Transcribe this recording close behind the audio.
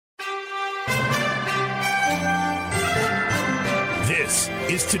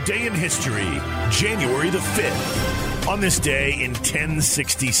is Today in History, January the 5th. On this day in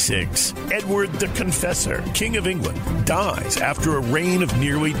 1066, Edward the Confessor, King of England, dies after a reign of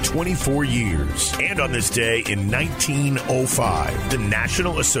nearly 24 years. And on this day in 1905, the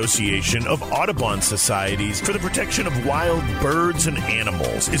National Association of Audubon Societies for the Protection of Wild Birds and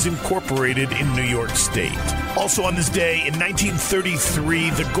Animals is incorporated in New York State. Also on this day in 1933,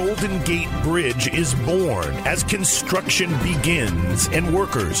 the Golden Gate Bridge is born as construction begins and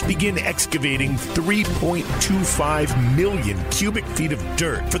workers begin excavating 3.25 million cubic feet of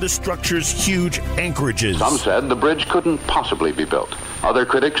dirt for the structure's huge anchorages. Some said the bridge couldn't possibly be built. Other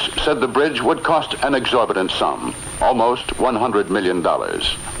critics said the bridge would cost an exorbitant sum, almost $100 million.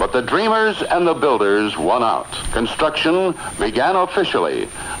 But the dreamers and the builders won out. Construction began officially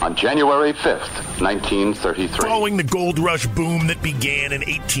on January 5th, 1933. Following the gold rush boom that began in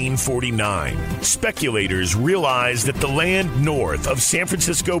 1849, speculators realized that the land north of San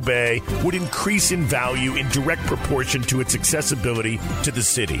Francisco Bay would increase in value in direct proportion to its accessibility to the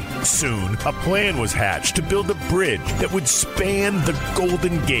city. Soon, a plan was hatched to build a bridge that would span the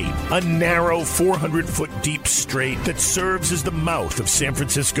Golden Gate, a narrow 400-foot deep strait that serves as the mouth of San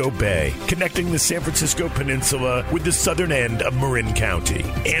Francisco Bay, connecting the San Francisco Peninsula with the southern end of Marin County.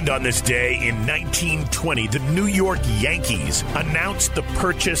 And on this day in 1920, the New York Yankees announced the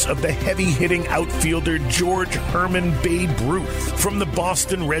purchase of the heavy-hitting outfielder George Herman Babe Ruth from the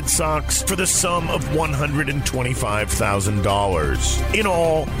Boston Red Sox for the sum of $125,000. In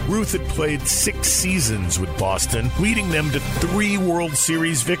all, Ruth had played 6 seasons with Boston, leading them to 3 World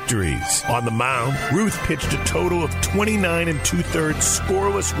Series victories. On the mound, Ruth pitched a total of 29 2/3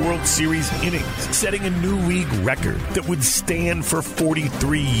 scoreless World Series innings, setting a new league record that would stand for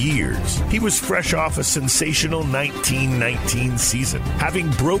 43 years. He was fresh off a sensational 1919 season,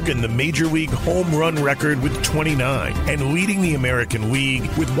 having broken the Major League home run record with 29 and leading the American League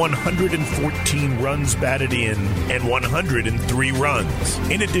with 114 runs batted in and 103 runs.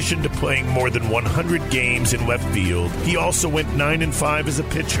 In addition to playing more than 100 games in left field, he also went 9-5 as a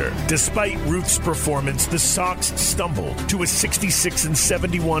pitcher. Despite Ruth's performance, the Sox stumbled to a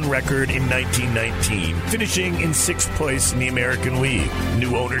 66-71 record in 1919, finishing in 6th place in the American League.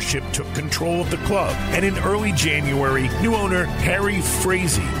 New ownership took control of the club, and in early January, new owner Harry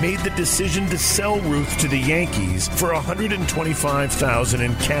Frazee made the decision to sell Ruth to the Yankees for $125,000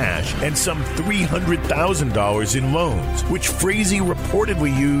 in cash and some $300,000 in loans, which Frazee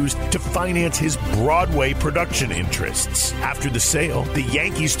reportedly used to finance his Broadway production interests. After the sale, the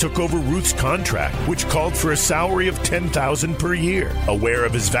Yankees took over Ruth's contract, which called for a salary of $10,000 per year. Aware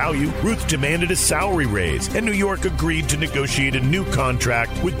of his value, Ruth demanded a salary raise, and New York agreed to negotiate a new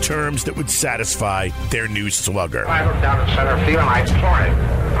contract with terms that would satisfy their new slugger. I looked down at center field and I pointed.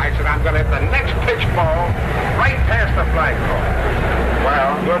 I said, I'm going to hit the next pitch ball right past the flagpole.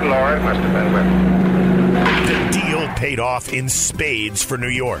 Well, good Lord, must have been with me. The deal paid off in spades for New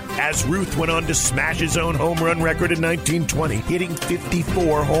York, as Ruth went on to smash his own home run record in 1920, hitting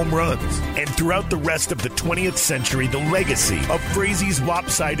 54 home runs. And throughout the rest of the 20th century, the legacy of Frazee's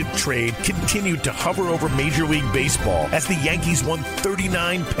lopsided trade continued to hover over Major League Baseball as the Yankees won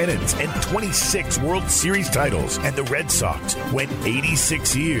 39 pennants and 26 World Series titles, and the Red Sox went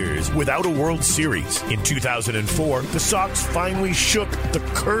 86 years without a World Series. In 2004, the Sox finally shook the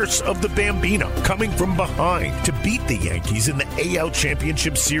curse of the Bambino, coming from behind to beat the Yankees in the AL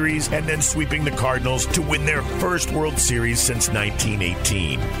Championship Series and then sweeping the Cardinals to win their first World Series since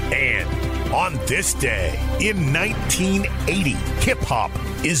 1918. And on this day, in 1980, hip-hop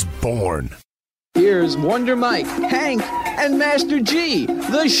is born. Here's Wonder Mike, Hank, and Master G,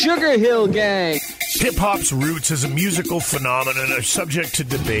 the Sugar Hill Gang. Hip-hop's roots as a musical phenomenon are subject to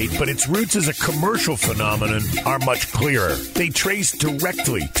debate, but its roots as a commercial phenomenon are much clearer. They trace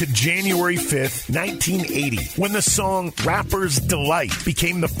directly to January 5th, 1980, when the song Rapper's Delight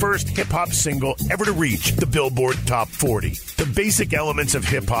became the first hip-hop single ever to reach the Billboard Top 40. The basic elements of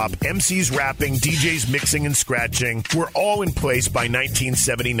hip-hop, MCs rapping, DJs mixing and scratching, were all in place by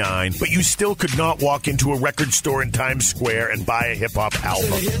 1979, but you still could not walk into a record store in Times Square and buy a hip-hop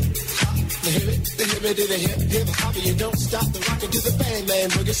album.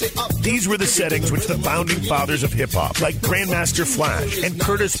 These were the settings which the founding fathers of hip-hop, like Grandmaster Flash and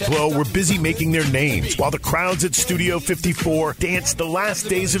Curtis Blow, were busy making their names, while the crowds at Studio 54 danced the last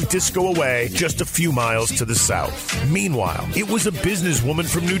days of disco away just a few miles to the south. Meanwhile, it was a businesswoman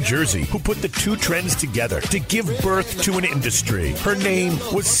from New Jersey who put the two trends together to give birth to an industry. Her name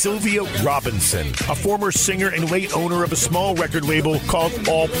was Sylvia Robinson, a former singer and late owner of a small record label called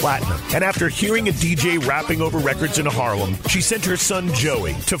All Platinum. And After hearing a DJ rapping over records in Harlem, she sent her son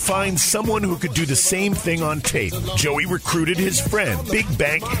Joey to find someone who could do the same thing on tape. Joey recruited his friend, Big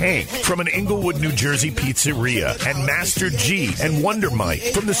Bank Hank, from an Inglewood, New Jersey pizzeria, and Master G and Wonder Mike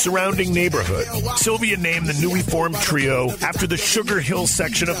from the surrounding neighborhood. Sylvia named the newly formed trio after the Sugar Hill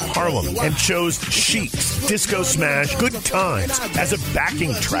section of Harlem and chose Chic's Disco Smash Good Times as a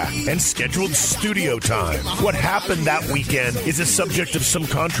backing track and scheduled studio time. What happened that weekend is a subject of some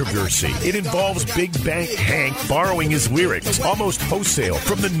controversy. It involves Big Bank Hank borrowing his lyrics almost wholesale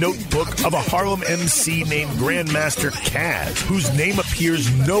from the notebook of a Harlem MC named Grandmaster Caz, whose name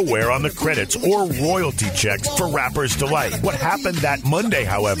appears nowhere on the credits or royalty checks for Rapper's Delight. What happened that Monday,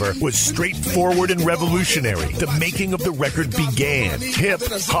 however, was straightforward and revolutionary. The making of the record began. Hip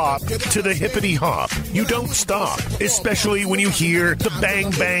hop to the hippity hop. You don't stop, especially when you hear the bang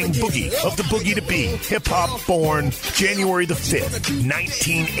bang boogie of the Boogie to Be. Hip hop born January the 5th,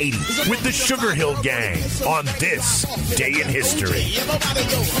 1980, with the Sugar Hill Gang on this day in history.